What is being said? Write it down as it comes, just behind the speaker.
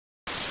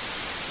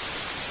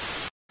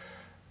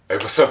Hey,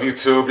 what's up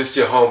YouTube? This is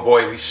your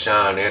homeboy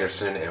LeSean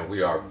Anderson, and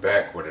we are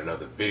back with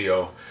another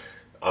video.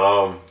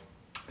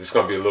 This is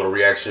gonna be a little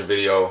reaction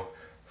video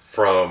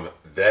from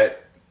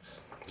That's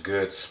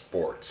Good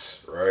Sports,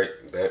 right?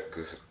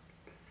 Because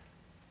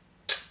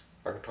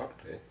I can talk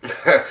today.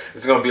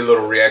 It's gonna be a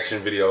little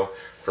reaction video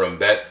from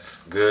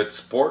That's Good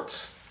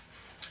Sports.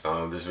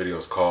 This video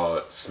is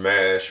called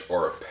Smash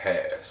or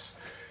Pass.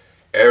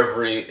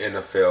 Every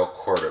NFL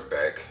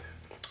quarterback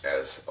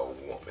as a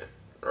woman,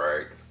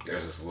 right?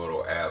 There's this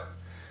little app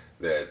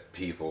that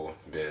people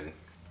been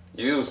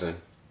using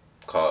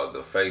called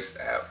the Face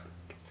app,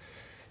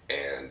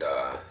 and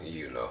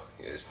you know,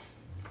 it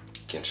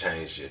can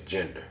change your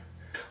gender.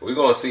 We're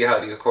gonna see how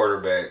these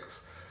quarterbacks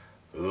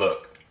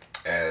look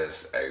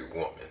as a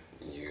woman,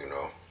 you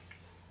know,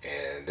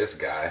 and this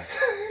guy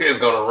is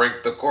gonna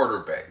rank the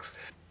quarterbacks.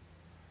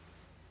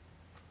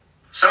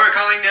 So we're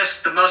calling this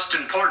the most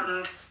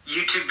important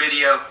YouTube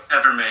video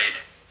ever made.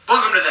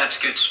 Welcome to That's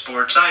Good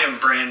Sports. I am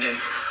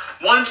Brandon.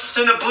 Once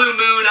in a blue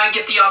moon, I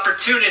get the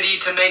opportunity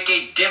to make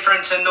a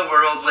difference in the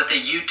world with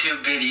a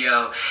YouTube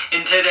video.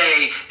 And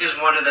today is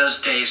one of those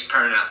days,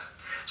 Perna.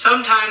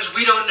 Sometimes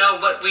we don't know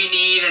what we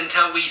need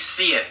until we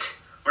see it,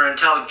 or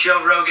until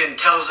Joe Rogan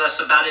tells us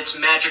about its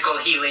magical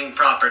healing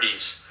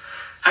properties.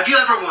 Have you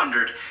ever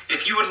wondered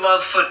if you would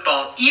love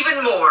football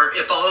even more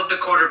if all of the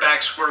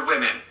quarterbacks were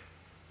women?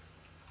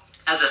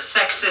 As a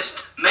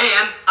sexist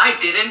man, I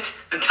didn't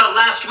until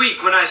last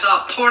week when I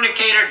saw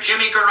pornicator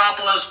Jimmy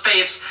Garoppolo's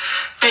face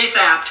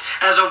apped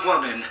as a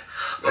woman.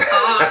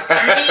 Oh,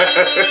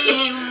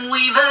 dream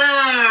weaver,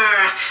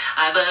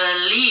 I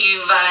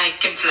believe I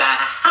can fly.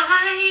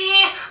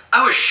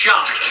 I was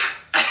shocked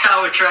at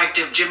how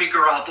attractive Jimmy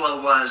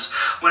Garoppolo was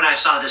when I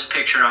saw this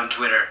picture on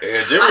Twitter.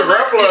 Yeah, Jimmy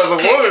Garoppolo is a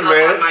woman,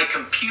 man. On my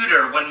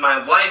computer when my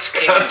wife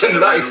came into the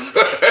room,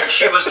 and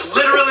she was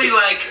literally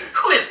like,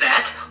 "Who is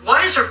that?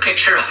 Why is her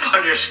picture up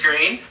on your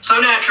screen?"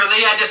 So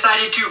naturally, I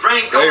decided to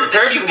rank all of the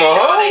QBs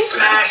on a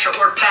smash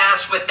or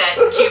pass with that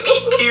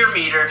QB tier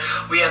meter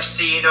we have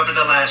seen over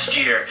the last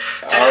year.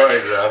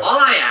 Today, all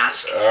I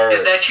ask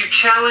is that you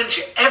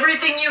challenge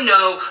everything you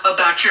know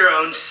about your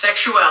own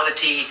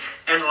sexuality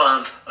and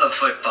love of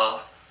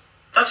football.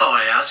 That's all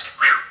I ask.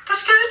 Whew,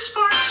 that's good,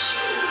 sports.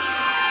 There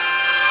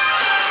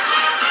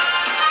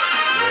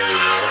you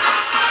go.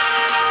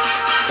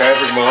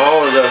 Patrick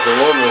Mahomes as a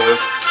woman was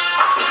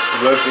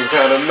looking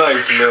kind of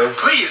nice, man.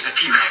 Please,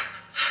 if you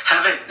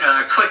haven't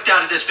clicked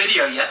out of this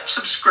video yet,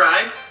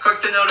 subscribe,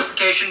 click the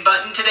notification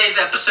button. Today's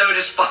episode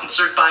is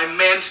sponsored by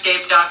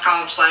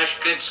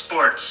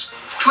manscaped.com/goodsports.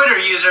 Twitter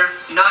user,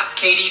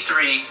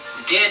 NotKatie3,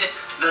 did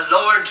the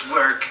Lord's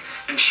work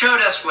and showed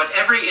us what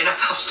every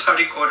NFL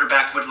starting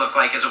quarterback would look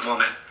like as a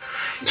woman.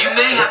 You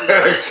may have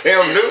noticed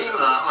this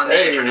on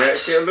the internet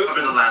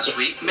over the last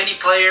week. Many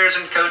players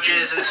and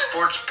coaches and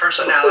sports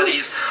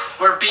personalities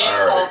were being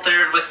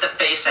altered with the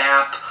Face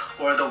app,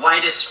 or the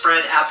widest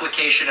spread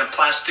application of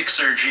plastic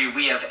surgery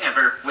we have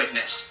ever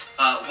witnessed.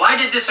 Why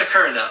did this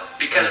occur, though?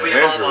 Because we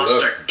have all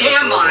lost our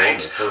damn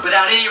minds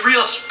without any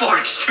real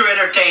sports to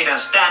entertain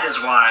us. That is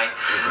why.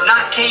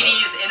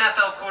 NotKatie's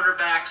NFL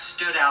quarterback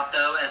stood out,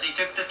 though, as he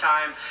took the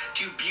time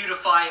to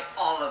beautify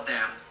all of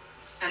them.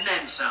 And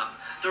then some.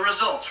 The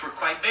results were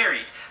quite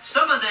varied.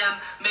 Some of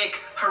them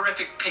make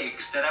horrific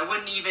pigs that I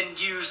wouldn't even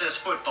use as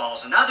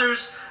footballs, and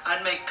others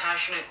I'd make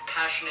passionate,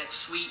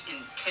 sweet,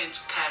 intense,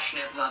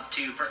 passionate love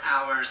to for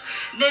hours.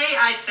 Nay,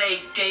 I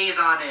say days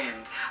on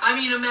end. I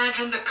mean,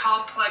 imagine the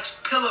complex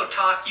pillow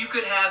talk you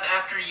could have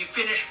after you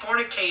finish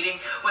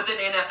fornicating with an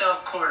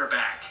NFL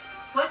quarterback.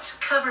 What's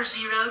cover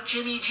zero,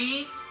 Jimmy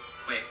G?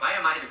 Wait, why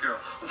am I the girl?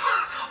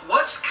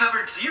 What's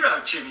covered zero,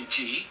 Jimmy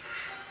G?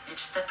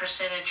 It's the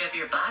percentage of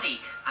your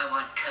body I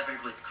want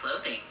covered with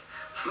clothing.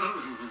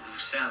 Ooh,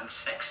 sounds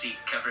sexy,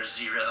 cover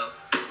zero.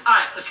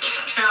 Alright, let's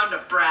get down to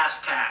brass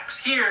tacks.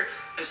 Here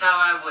is how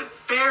I would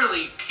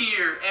fairly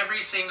tier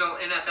every single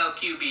NFL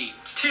QB.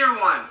 Tier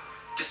 1,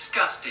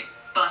 disgusting,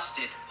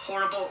 busted,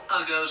 horrible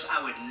uggos I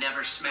would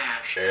never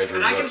smash.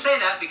 And I can say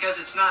that because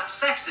it's not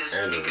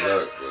sexist,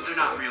 because they're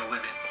not real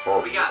women.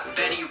 We got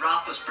Betty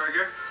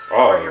Roethlisberger,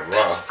 or your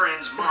best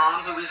friend's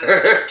mom, who isn't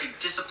scared to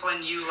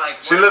discipline you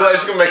like... She looks like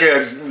she can make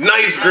a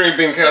nice green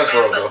bean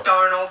casserole, though.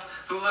 Darnold,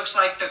 who looks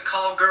like the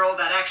call girl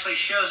that actually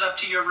shows up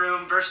to your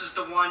room versus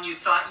the one you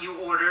thought you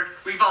ordered.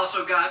 We've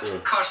also got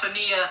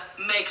Carsonia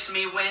makes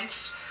me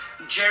wince,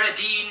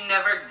 Geraldine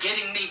never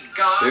getting me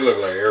gone. She look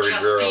like every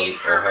Justine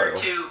girl. Herbert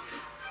too.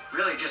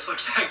 Really just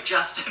looks like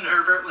Justin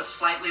Herbert with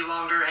slightly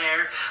longer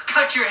hair.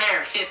 Cut your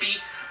hair,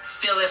 hippie.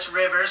 Phyllis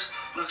Rivers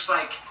looks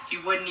like he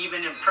wouldn't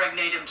even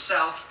impregnate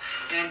himself.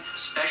 And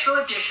special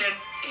edition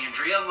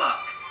Andrea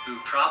Luck, who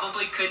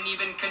probably couldn't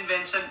even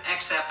convince an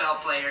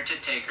XFL player to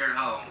take her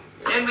home.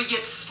 Then we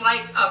get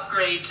slight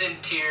upgrades in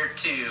Tier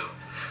 2.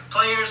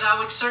 Players I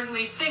would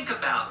certainly think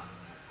about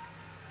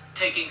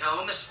taking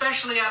home,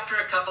 especially after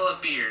a couple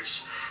of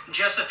beers.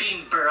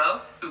 Josephine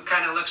Burrow, who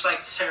kind of looks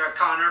like Sarah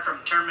Connor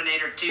from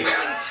Terminator 2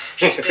 when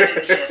she's been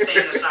in the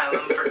insane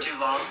asylum for too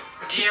long.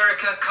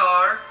 De'Erica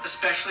Carr,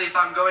 especially if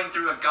I'm going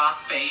through a goth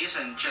phase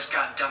and just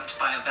got dumped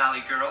by a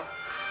valley girl.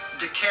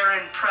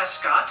 DeKaren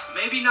Prescott,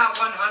 maybe not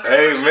 100%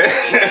 hey,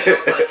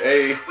 female, but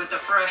hey. with a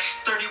fresh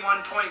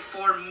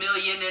 $31.4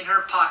 million in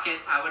her pocket,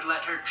 I would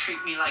let her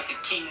treat me like a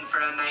king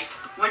for a night.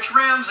 Which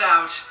rounds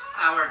out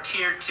our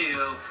tier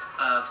 2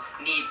 of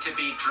need to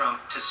be drunk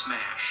to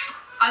smash.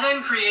 I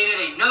then created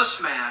a no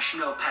smash,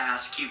 no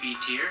pass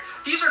QB tier.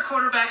 These are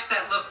quarterbacks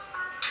that look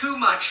too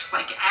much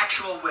like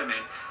actual women,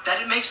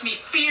 that it makes me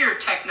fear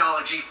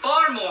technology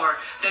far more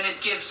than it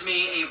gives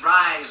me a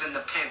rise in the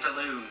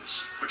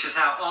pantaloons, which is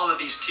how all of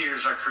these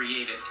tiers are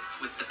created,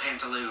 with the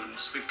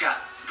pantaloons. We've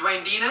got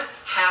Dwayne Dina,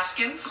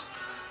 Haskins,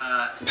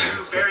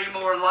 Drew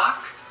Barrymore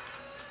Locke,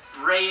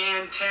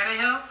 Rayanne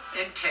Tannehill,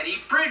 and Teddy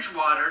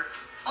Bridgewater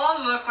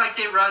all look like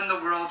they run the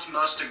world's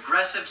most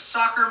aggressive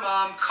soccer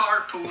mom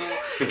carpool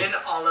in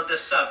all of the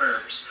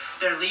suburbs.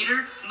 Their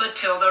leader,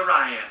 Matilda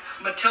Ryan.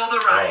 Matilda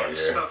Ryan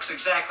smokes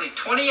exactly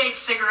 28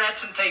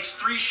 cigarettes and takes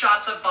 3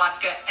 shots of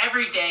vodka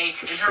every day.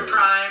 In her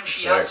prime,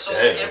 she outsold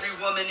every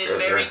woman in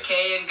Mary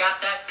Kay and got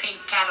that pink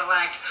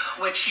Cadillac,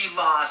 which she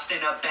lost in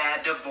a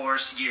bad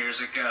divorce years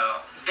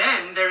ago.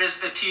 Then there is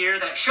the tier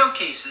that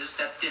showcases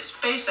that this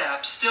face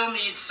app still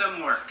needs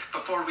some work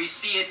before we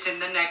see it in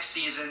the next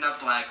season of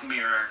Black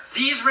Mirror.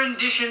 These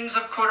renditions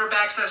of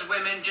quarterbacks as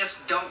women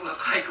just don't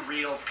look like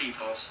real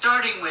people,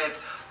 starting with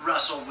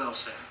Russell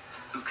Wilson,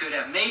 who could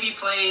have maybe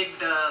played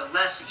the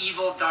less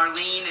evil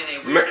Darlene in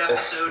a weird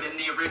episode in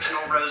the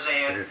original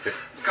Roseanne.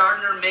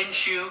 Gardner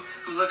Minshew,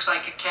 who looks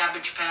like a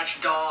Cabbage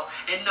Patch doll,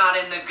 and not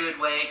in the good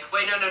way.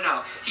 Wait,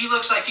 no. He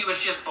looks like he was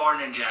just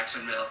born in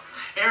Jacksonville.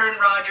 Aaron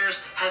Rodgers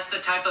has the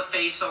type of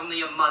face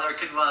only a mother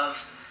could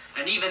love,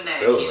 and even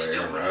then, he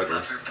still wouldn't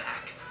love her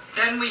back.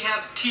 Then we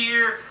have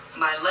tier,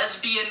 my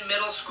lesbian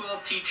middle school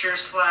teacher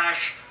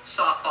 /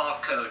 softball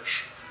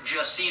coach,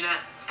 Josina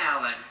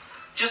Allen.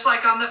 Just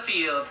like on the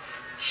field,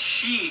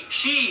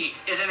 she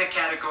is in a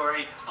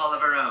category all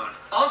of her own.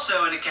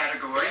 Also in a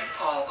category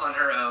all on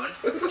her own.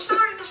 I'm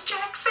sorry, Miss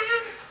Jackson.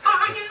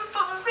 Are you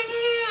for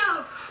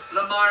real?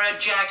 Lamara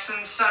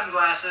Jackson's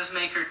sunglasses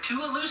make her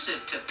too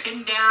elusive to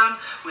pin down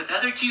with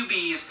other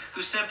QBs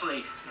who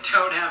simply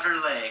don't have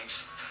her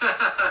legs.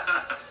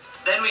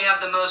 Then we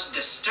have the most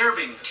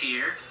disturbing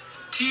tier.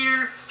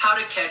 Tier How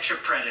to Catch a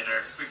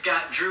Predator. We've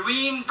got Drew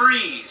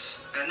Brees,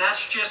 and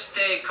that's just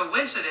a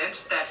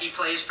coincidence that he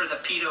plays for the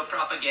pedo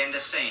propaganda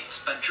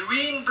Saints. But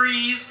Drew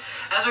Brees,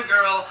 as a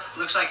girl,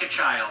 looks like a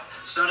child.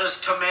 So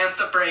does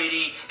Tamantha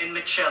Brady and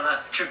Michelle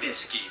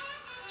Trubisky.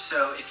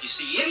 So if you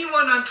see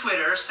anyone on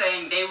Twitter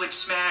saying they would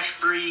smash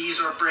Brees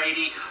or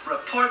Brady,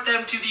 report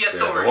them to the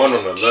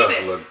authorities,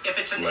 even if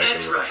it's an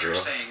edge rusher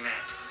saying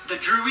that. The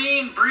Drew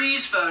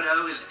Brees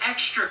photo is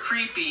extra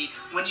creepy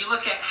when you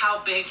look at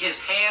how big his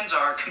hands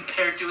are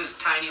compared to his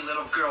tiny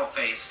little girl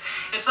face.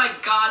 It's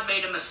like God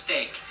made a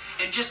mistake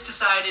and just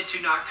decided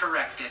to not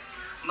correct it,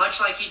 much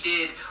like he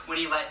did when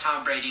he let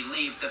Tom Brady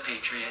leave the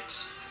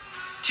Patriots.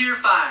 Tier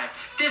 5.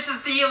 This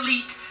is the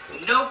elite.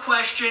 No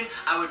question,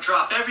 I would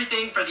drop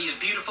everything for these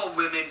beautiful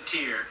women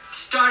tier.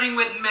 Starting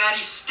with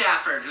Maddie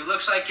Stafford, who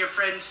looks like your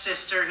friend's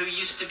sister who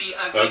used to be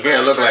ugly.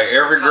 Again, look like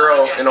every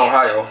girl in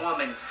Ohio.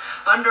 Woman.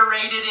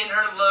 Underrated in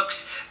her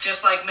looks,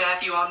 just like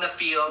Matthew on the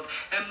field,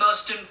 and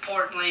most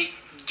importantly,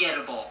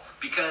 gettable,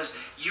 because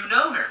you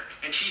know her,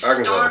 and she's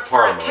starved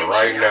for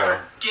attention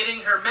after getting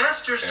her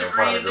master's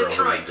degree in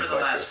Detroit for the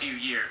last few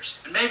years.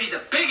 And maybe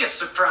the biggest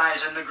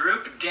surprise in the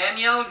group,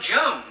 Danielle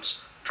Jones,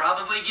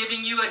 probably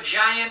giving you a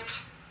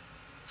giant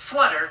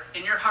flutter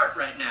in your heart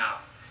right now.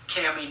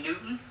 Cammy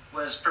Newton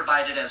was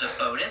provided as a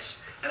bonus,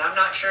 and I'm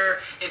not sure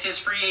if his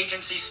free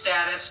agency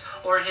status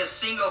or his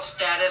single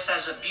status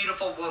as a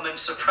beautiful woman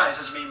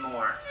surprises me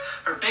more.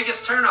 Her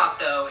biggest turnoff,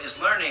 though, is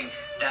learning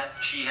that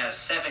she has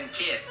 7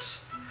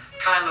 kids.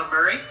 Kyler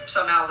Murray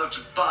somehow looks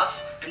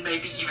buff and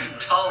maybe even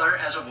taller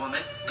as a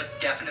woman, but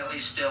definitely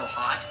still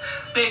hot.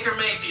 Baker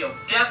Mayfield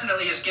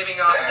definitely is giving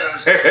off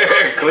those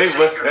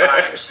Cleveland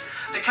vibes.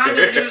 The kind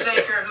of news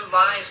anchor who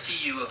lies to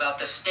you about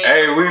the state.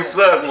 Hey, we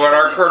suck, but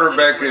our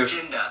quarterback is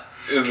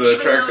an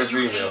attractive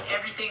female. Hate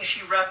everything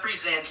she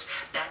represents,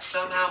 that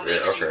somehow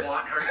makes you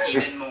want her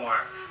even more.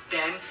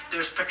 Then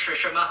there's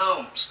Patricia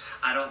Mahomes.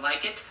 I don't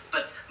like it,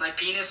 but my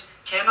penis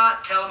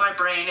cannot tell my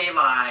brain a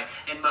lie,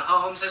 and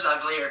Mahomes is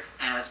uglier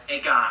as a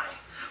guy.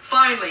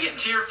 Finally, in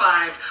Tier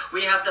 5,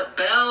 we have the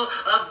Belle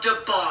of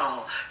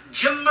DeBall,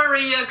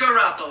 Maria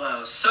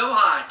Garoppolo. So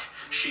hot,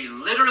 she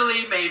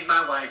literally made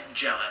my wife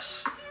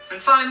jealous.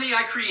 And finally,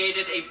 I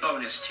created a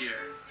bonus tier.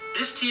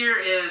 This tier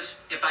is,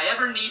 if I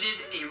ever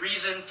needed a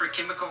reason for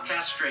chemical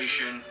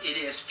castration, it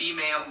is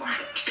female Mark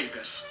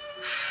Davis.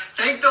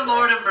 Thank the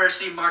Lord of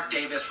mercy Mark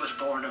Davis was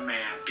born a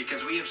man,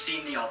 because we have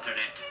seen the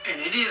alternate. And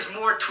it is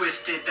more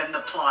twisted than the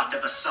plot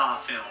of a Saw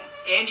film.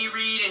 Andy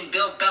Reid and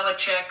Bill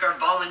Belichick are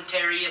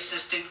voluntary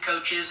assistant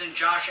coaches in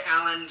Josh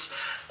Allen's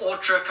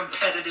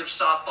ultra-competitive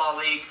softball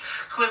league.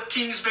 Cliff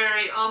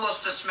Kingsbury,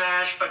 almost a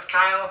smash, but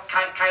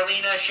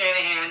Kylina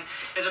Shanahan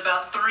is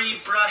about 3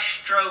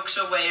 brush strokes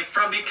away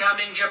from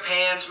becoming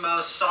Japan's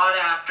most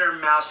sought-after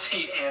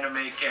mousy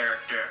anime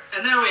character.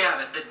 And there we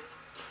have it, the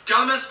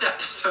dumbest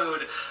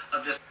episode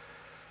of this.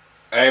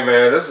 Hey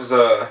man, this was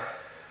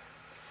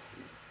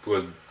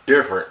was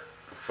different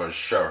for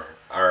sure.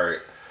 All right.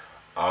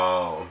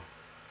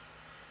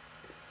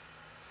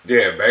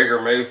 Yeah,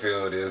 Baker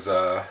Mayfield is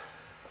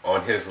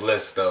on his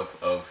list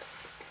of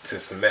to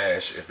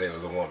smash if there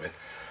was a woman.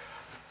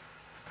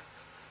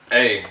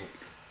 Hey,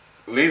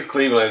 at least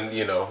Cleveland,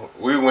 you know,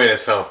 we winning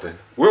something.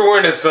 We're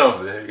winning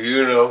something,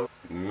 you know.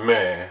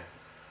 Man.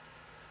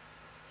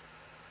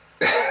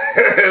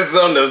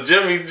 So does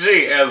Jimmy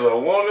G as a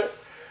woman?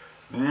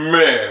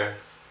 Man.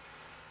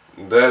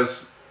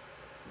 That's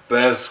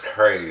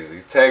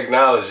crazy.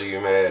 Technology,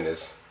 man,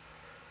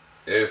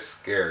 it's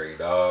scary,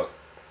 dog.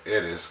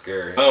 It is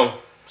scary.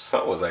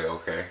 Some was like,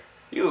 okay.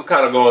 He was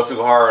kind of going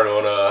too hard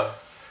on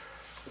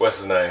what's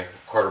his name?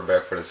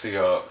 Quarterback for the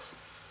Seahawks.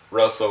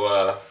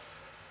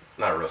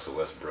 Not Russell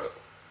Westbrook.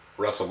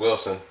 Russell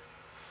Wilson.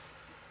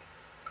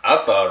 I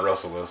thought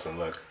Russell Wilson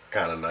looked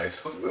kind of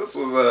nice. This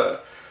was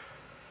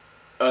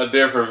a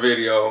different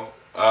video.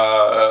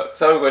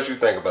 Tell me what you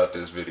think about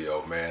this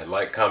video, man.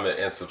 Like, comment,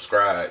 and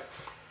subscribe.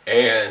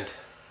 And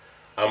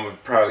I'm gonna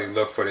probably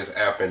look for this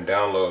app and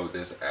download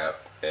this app.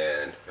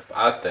 And if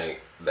I think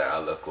that I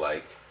look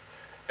like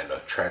an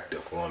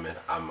attractive woman,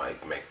 I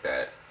might make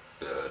that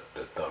the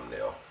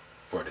thumbnail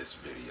for this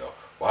video.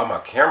 Why my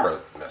camera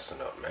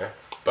messing up, man?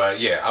 But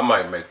yeah, I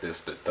might make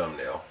this the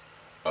thumbnail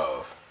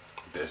of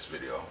this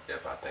video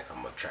if I think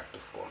I'm an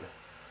attractive woman.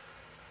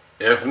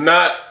 If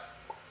not,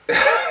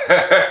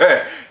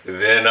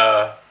 then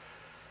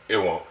it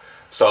won't.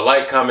 So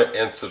like, comment,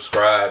 and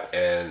subscribe,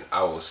 and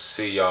I will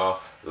see y'all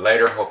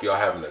later. Hope y'all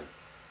having a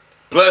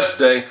blessed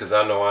day, because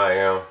I know I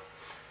am.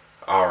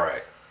 All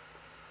right.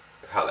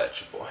 Holla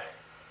at your boy.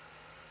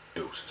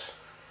 Deuces.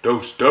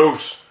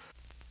 Deuce.